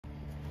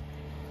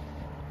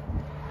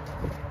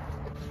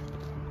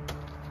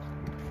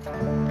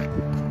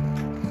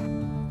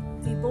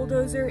The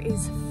bulldozer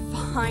is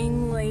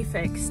finally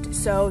fixed.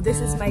 So this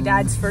is my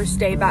dad's first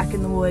day back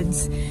in the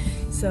woods.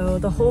 So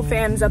the whole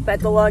fam's up at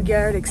the log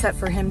yard except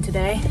for him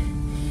today,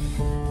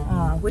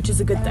 which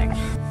is a good thing.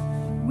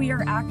 We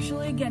are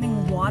actually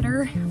getting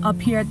water up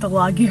here at the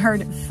log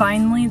yard.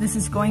 Finally, this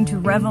is going to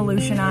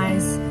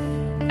revolutionize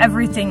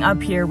everything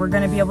up here. We're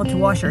gonna be able to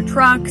wash our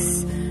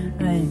trucks,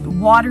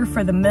 water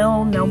for the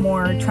mill, no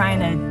more trying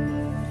to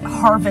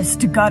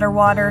harvest gutter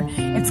water.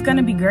 It's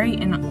gonna be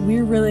great and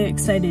we're really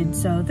excited.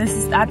 So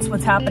that's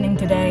what's happening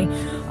today.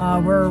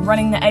 We're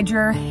running the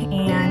edger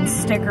and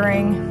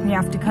stickering. We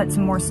have to cut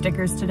some more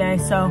stickers today.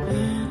 So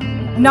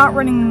not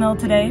running the mill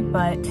today,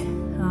 but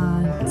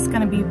it's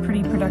gonna be a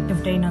pretty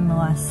productive day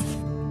nonetheless.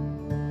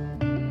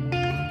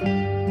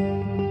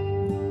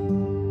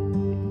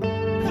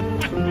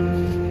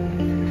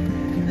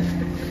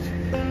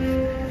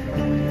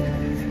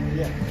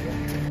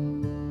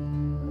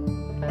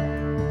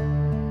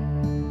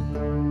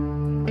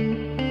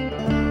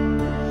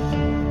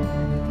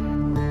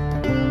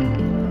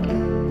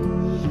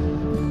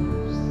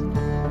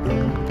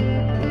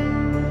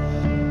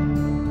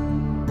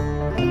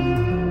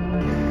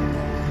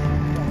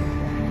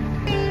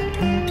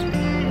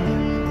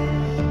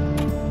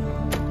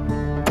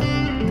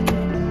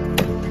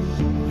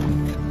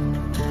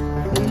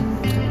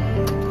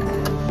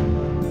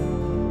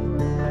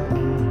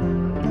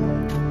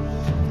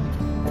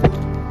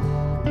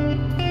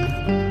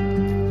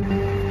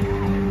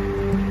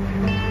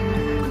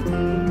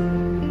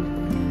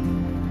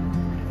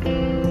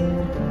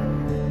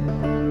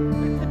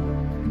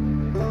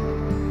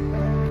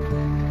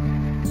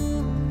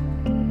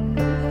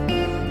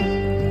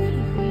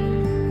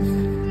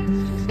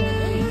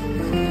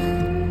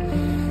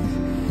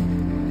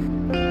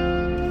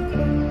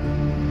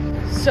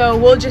 So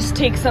we'll just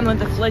take some of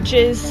the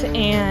flitches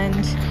and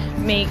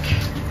make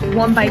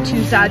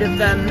 1x2s out of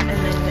them and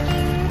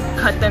then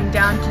cut them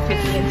down to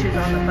 50 inches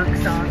on the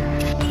bucksaw.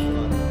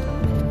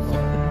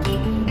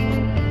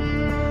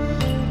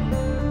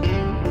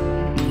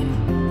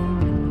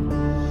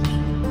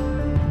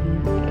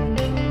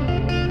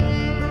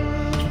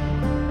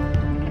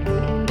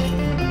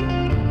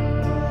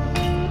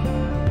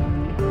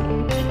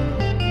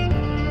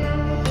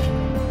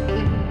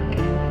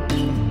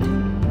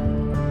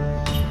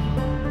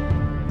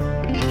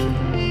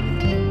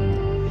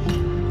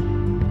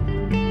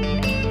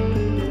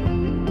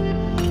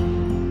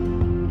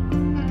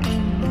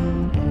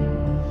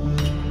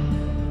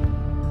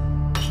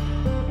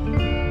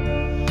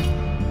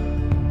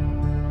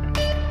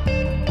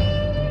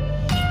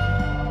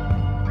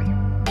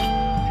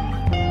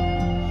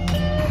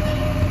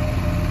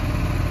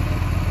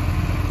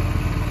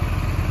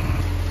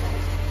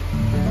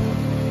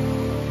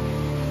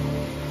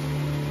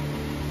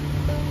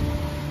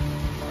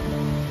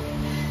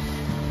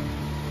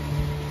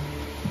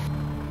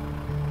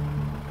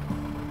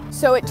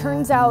 So it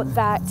turns out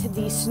that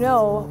the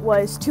snow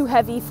was too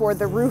heavy for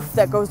the roof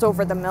that goes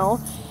over the mill,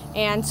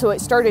 and so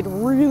it started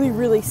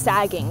really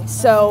sagging.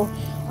 So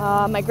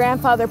my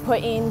grandfather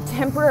put in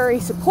temporary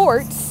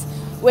supports,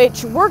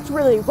 which worked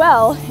really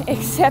well,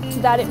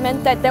 except that it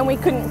meant that then we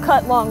couldn't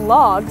cut long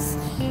logs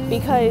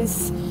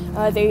because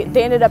they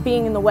ended up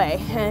being in the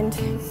way, and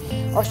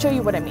I'll show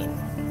you what I mean.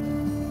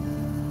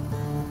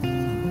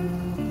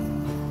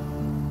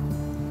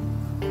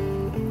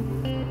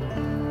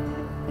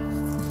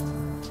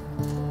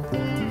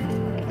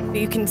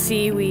 You can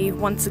see we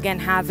once again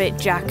have it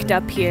jacked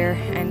up here,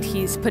 and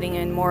he's putting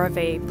in more of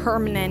a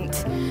permanent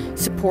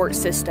support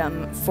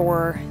system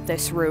for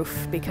this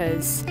roof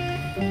because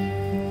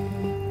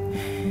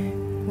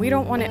we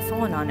don't want it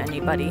falling on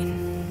anybody.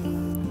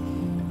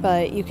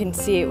 But you can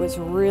see it was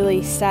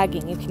really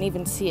sagging. You can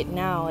even see it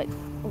now. It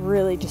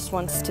really just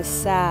wants to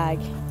sag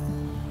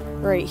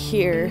right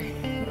here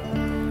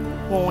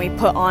when we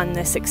put on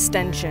this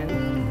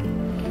extension.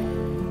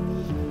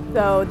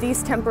 So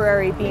these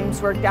temporary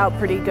beams worked out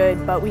pretty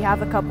good, but we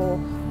have a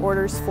couple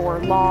orders for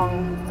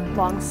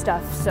long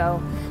stuff, so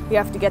we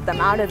have to get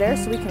them out of there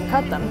so we can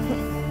cut them.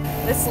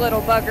 This little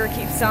bugger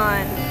keeps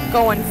on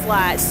going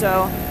flat,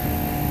 so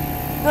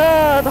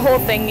the whole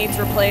thing needs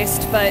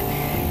replaced, but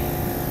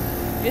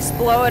just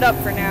blow it up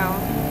for now.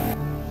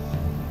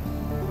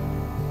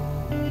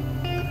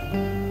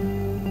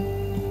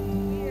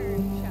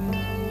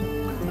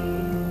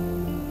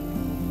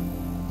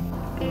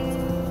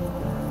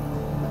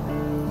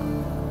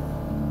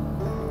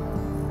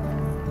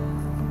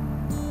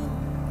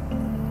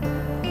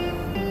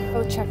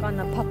 Check on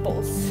the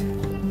pupples.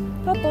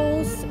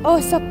 Pupples! Oh,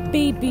 it's a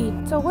baby.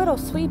 It's a little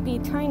sleepy,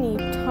 tiny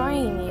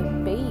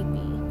baby.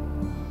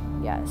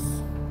 Yes.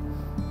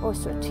 Oh,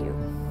 so cute.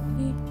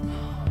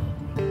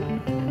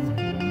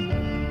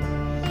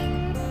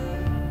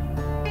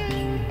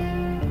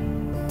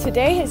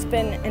 Today has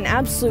been an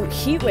absolute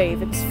heat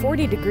wave. It's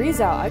 40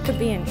 degrees out. I could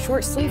be in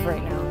short sleeve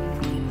right now.